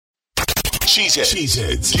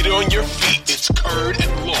Cheeseheads. Get on your feet. It's Curd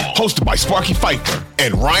and Long. Hosted by Sparky Fifer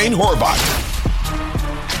and Ryan Horvath.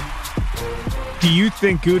 Do you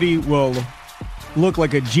think Goody will look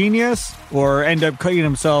like a genius or end up costing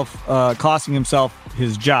himself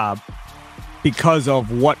his job because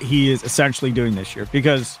of what he is essentially doing this year?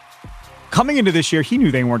 Because coming into this year, he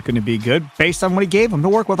knew they weren't going to be good based on what he gave him to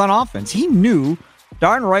work with on offense. He knew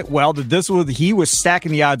darn right well that he was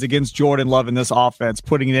stacking the odds against Jordan Love in this offense,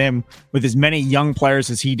 putting him with as many young players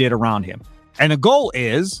as he did around him. And the goal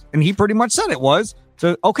is, and he pretty much said it was,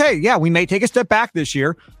 so, okay, yeah, we may take a step back this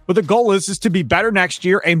year, but the goal is to be better next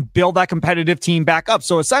year and build that competitive team back up.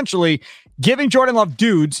 So essentially giving Jordan Love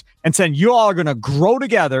dudes and saying you all are going to grow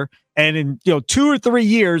together, and in 2 or 3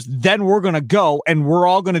 years, then we're going to go and we're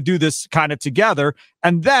all going to do this kind of together.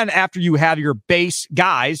 And then after you have your base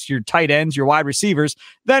guys, your tight ends, your wide receivers,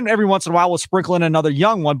 then every once in a while we'll sprinkle in another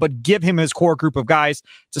young one, but give him his core group of guys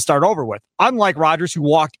to start over with. Unlike Rodgers, who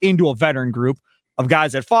walked into a veteran group of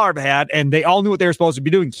guys that Favre had, and they all knew what they were supposed to be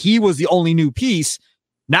doing. He was the only new piece.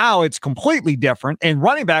 Now it's completely different, and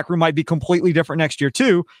running back room might be completely different next year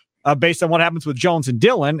too. Based on what happens with Jones and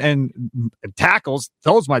Dillon and tackles,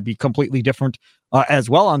 those might be completely different as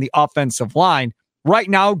well on the offensive line. Right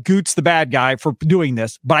now, Goot's the bad guy for doing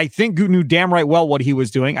this, but I think Goot knew damn right well what he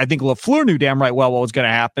was doing. I think LaFleur knew damn right well what was going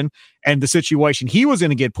to happen and the situation he was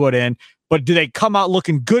going to get put in. But do they come out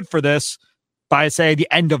looking good for this by, say, the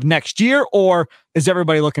end of next year, or is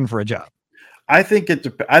everybody looking for a job? I think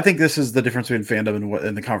this is the difference between fandom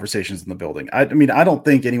and the conversations in the building. I mean, I don't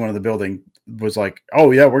think anyone in the building was like,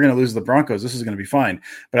 "Oh yeah, we're going to lose the Broncos. This is going to be fine."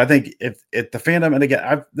 But I think if the fandom, and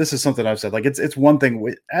again, this is something I've said. Like it's one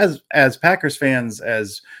thing as Packers fans,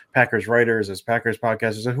 as Packers writers, as Packers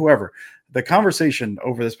podcasters, or whoever. The conversation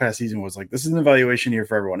over this past season was like, "This is an evaluation year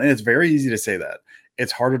for everyone," and it's very easy to say that.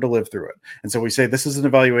 It's harder to live through it. And so we say this is an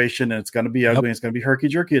evaluation and it's going to be ugly. Yep. And it's going to be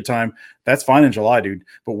herky-jerky at time. That's fine in July, dude.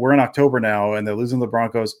 But we're in October now and they're losing the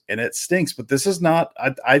Broncos and it stinks. But this is not,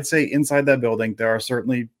 I'd say inside that building, there are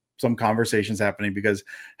certainly some conversations happening because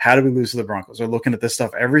how do we lose to the Broncos? They're looking at this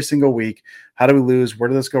stuff every single week. How do we lose? Where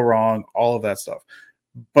did this go wrong? All of that stuff.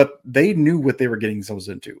 But they knew what they were getting themselves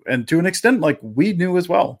into. And to an extent, like we knew as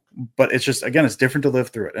well. But it's just, again, it's different to live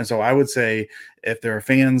through it. And so I would say if there are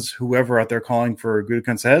fans, whoever out there calling for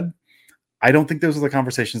Gutekunst's head, I don't think those are the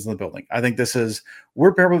conversations in the building. I think this is,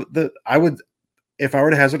 if I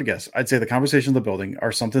were to hazard a guess, I'd say the conversations in the building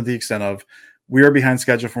are something to the extent of we are behind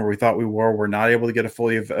schedule from where we thought we were. We're not able to get a full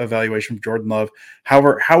evaluation from Jordan Love.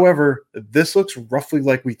 However, this looks roughly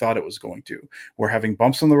like we thought it was going to. We're having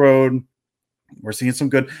bumps on the road. We're seeing some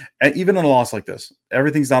good, even in a loss like this,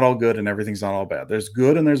 everything's not all good and everything's not all bad. There's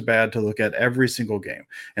good and there's bad to look at every single game.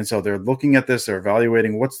 And so they're looking at this, they're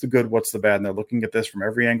evaluating what's the good, what's the bad, and they're looking at this from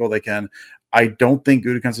every angle they can. I don't think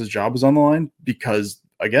Gutekunst's job is on the line because,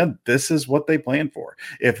 again, this is what they planned for.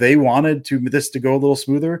 If they wanted this to go a little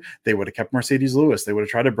smoother, they would have kept Mercedes Lewis. They would have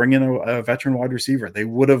tried to bring in a veteran wide receiver. They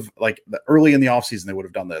would have, early in the offseason, they would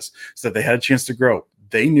have done this so that they had a chance to grow.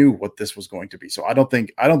 They knew what this was going to be. So I don't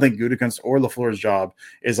think Gutekunst or LaFleur's job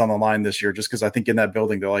is on the line this year, just because I think in that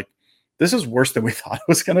building, they're like, this is worse than we thought it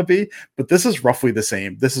was going to be, but this is roughly the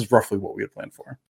same. This is roughly what we had planned for.